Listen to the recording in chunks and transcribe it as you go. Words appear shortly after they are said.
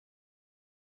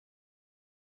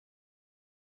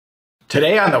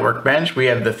Today on the workbench, we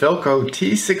have the Philco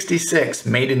T-66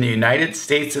 made in the United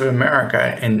States of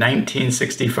America in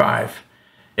 1965.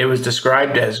 It was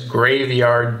described as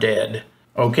graveyard dead.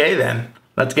 Okay then,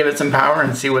 let's give it some power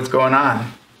and see what's going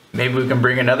on. Maybe we can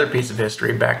bring another piece of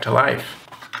history back to life.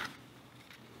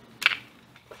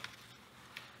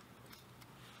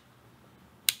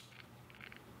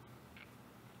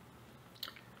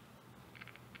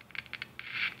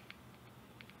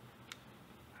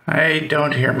 I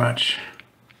don't hear much.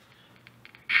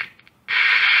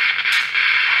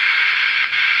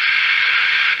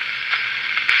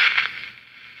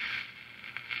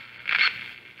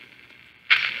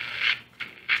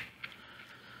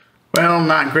 Well,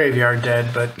 not graveyard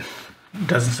dead, but it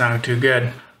doesn't sound too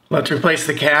good. Let's replace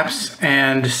the caps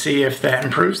and see if that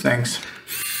improves things.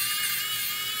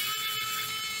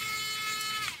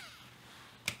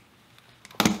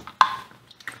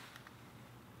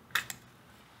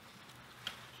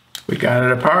 We got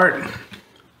it apart.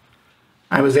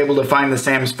 I was able to find the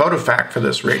Sam's photo fact for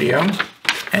this radio,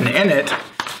 and in it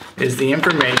is the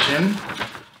information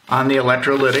on the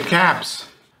electrolytic caps.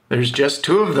 There's just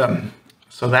 2 of them,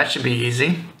 so that should be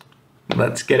easy.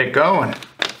 Let's get it going.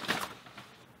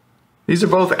 These are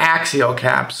both axial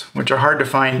caps, which are hard to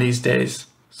find these days.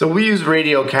 So we use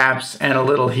radio caps and a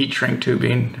little heat shrink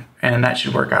tubing, and that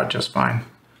should work out just fine.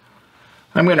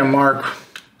 I'm going to mark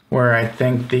where I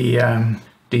think the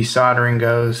desoldering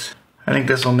goes. I think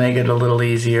this will make it a little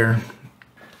easier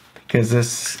because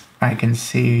this I can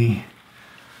see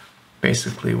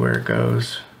basically where it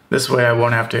goes. This way I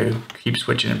won't have to keep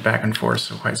switching it back and forth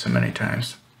quite so many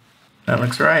times. That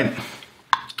looks right.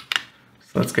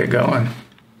 So let's get going.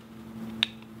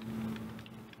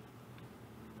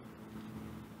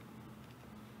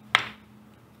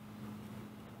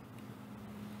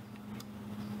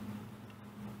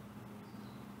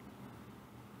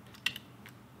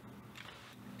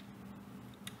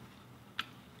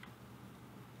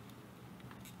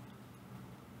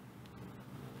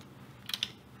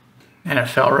 And it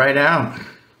fell right out.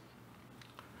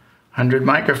 100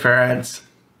 microfarads.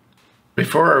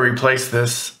 Before I replace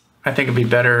this, I think it'd be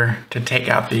better to take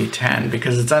out the 10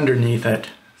 because it's underneath it.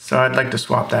 So I'd like to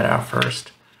swap that out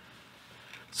first.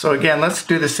 So again, let's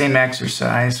do the same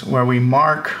exercise where we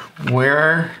mark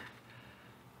where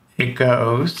it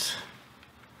goes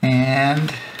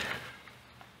and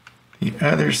the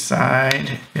other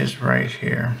side is right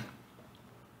here.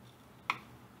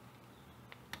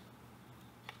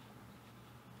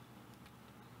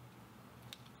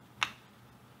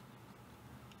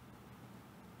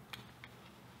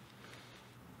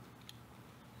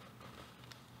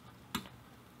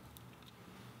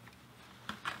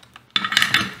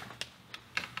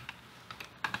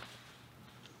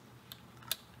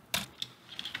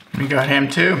 We got him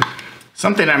too.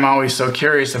 Something I'm always so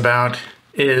curious about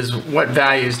is what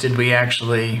values did we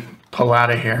actually pull out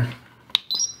of here.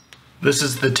 This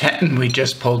is the 10 we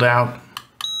just pulled out,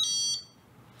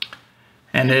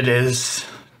 and it is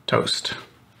toast.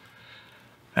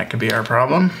 That could be our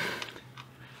problem.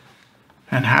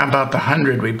 And how about the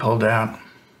 100 we pulled out?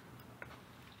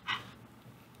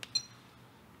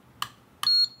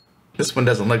 This one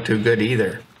doesn't look too good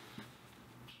either.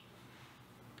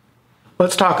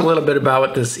 Let's talk a little bit about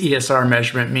what this ESR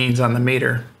measurement means on the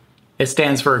meter. It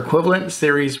stands for Equivalent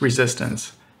Series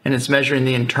Resistance, and it's measuring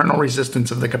the internal resistance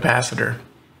of the capacitor.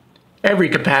 Every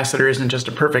capacitor isn't just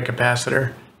a perfect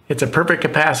capacitor. It's a perfect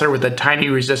capacitor with a tiny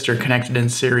resistor connected in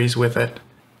series with it.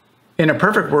 In a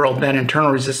perfect world, that internal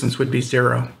resistance would be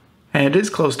 0, and it is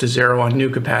close to 0 on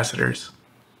new capacitors.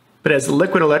 But as the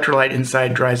liquid electrolyte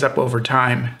inside dries up over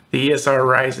time, the ESR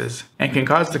rises and can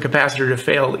cause the capacitor to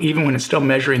fail even when it's still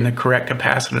measuring the correct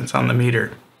capacitance on the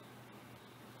meter.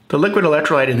 The liquid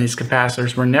electrolyte in these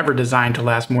capacitors were never designed to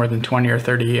last more than 20 or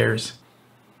 30 years.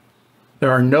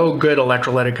 There are no good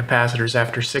electrolytic capacitors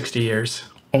after 60 years,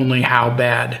 only how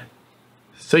bad.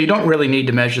 So you don't really need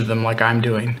to measure them like I'm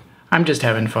doing. I'm just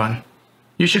having fun.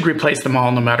 You should replace them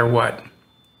all no matter what.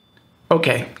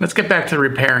 Okay, let's get back to the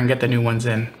repair and get the new ones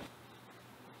in.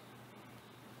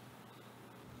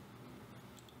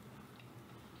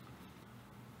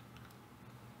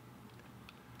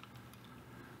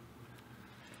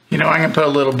 You know, I'm going to put a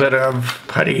little bit of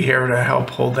putty here to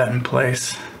help hold that in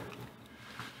place.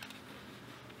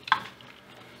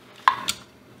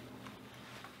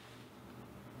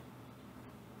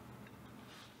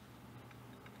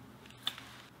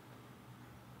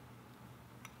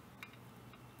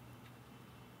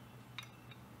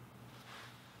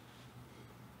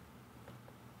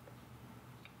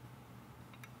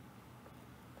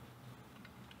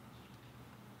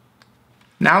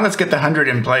 Now let's get the 100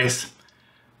 in place.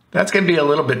 That's going to be a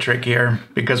little bit trickier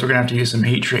because we're going to have to use some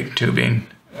heat shrink tubing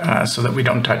so that we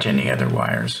don't touch any other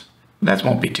wires. That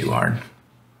won't be too hard.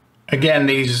 Again,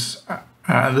 this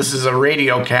is a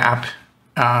radio cap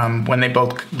when they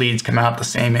both leads come out the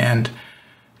same end.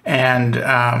 And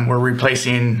we're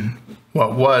replacing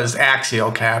what was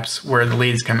axial caps where the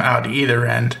leads come out either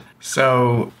end.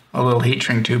 So a little heat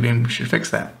shrink tubing should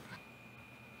fix that.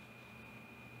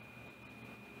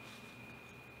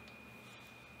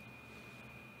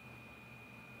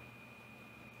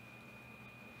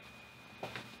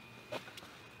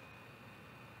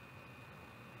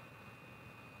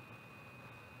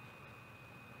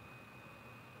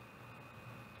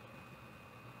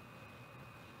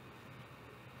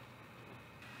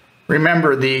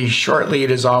 Remember, the short lead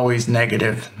is always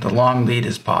negative. The long lead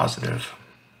is positive.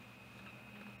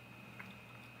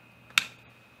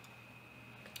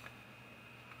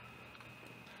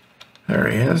 There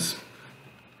he is.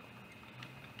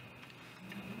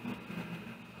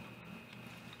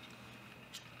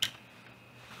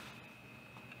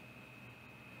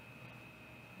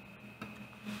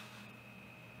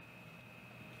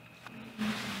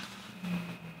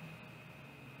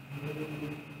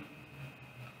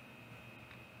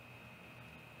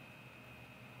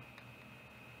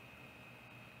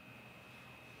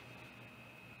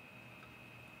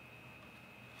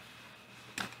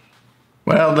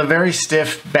 Well, the very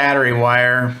stiff battery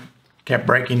wire kept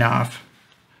breaking off.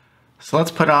 So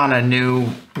let's put on a new,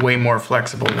 way more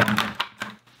flexible one.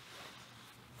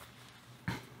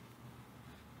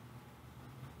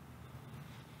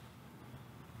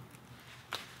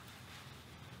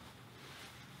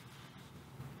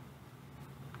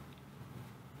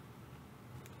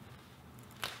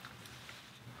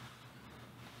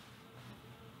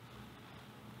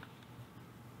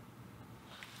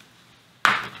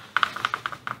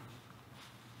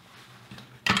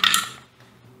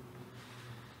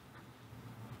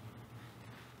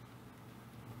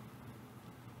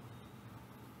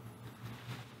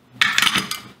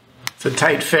 It's a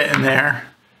tight fit in there,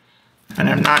 and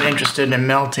I'm not interested in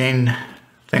melting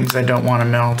things I don't want to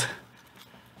melt.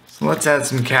 So let's add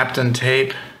some Kapton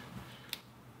tape,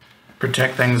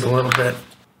 protect things a little bit.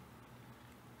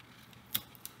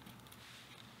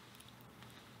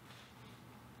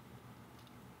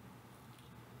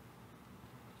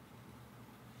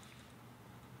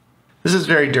 This is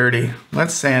very dirty.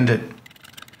 Let's sand it.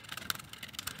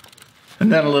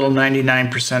 And then a little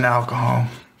 99% alcohol.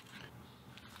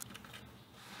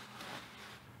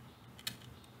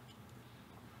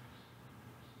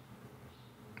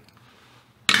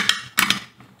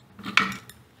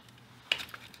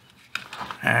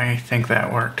 I think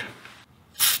that worked.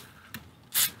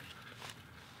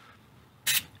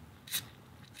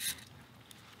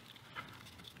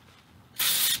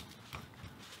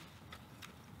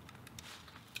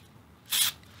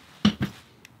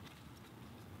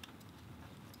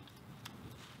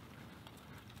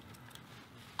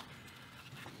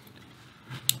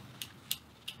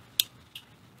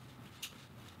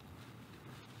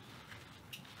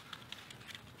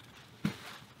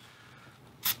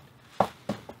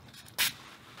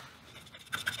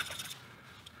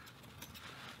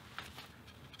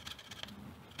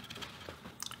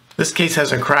 This case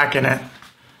has a crack in it,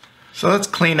 so let's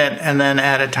clean it and then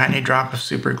add a tiny drop of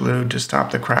super glue to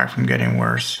stop the crack from getting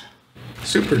worse.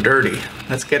 Super dirty.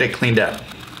 Let's get it cleaned up.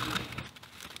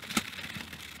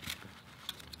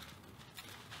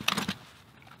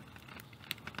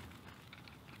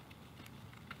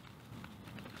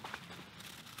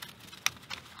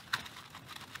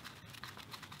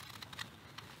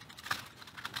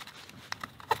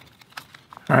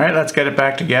 All right, let's get it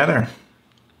back together.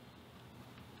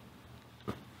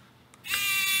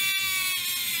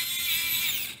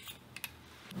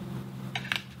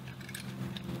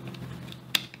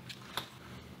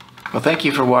 Well, thank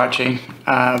you for watching.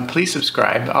 Please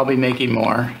subscribe. I'll be making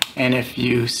more. And if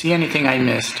you see anything I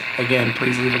missed, again,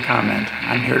 please leave a comment.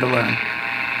 I'm here to learn.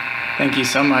 Thank you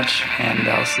so much, and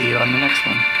I'll see you on the next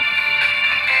one.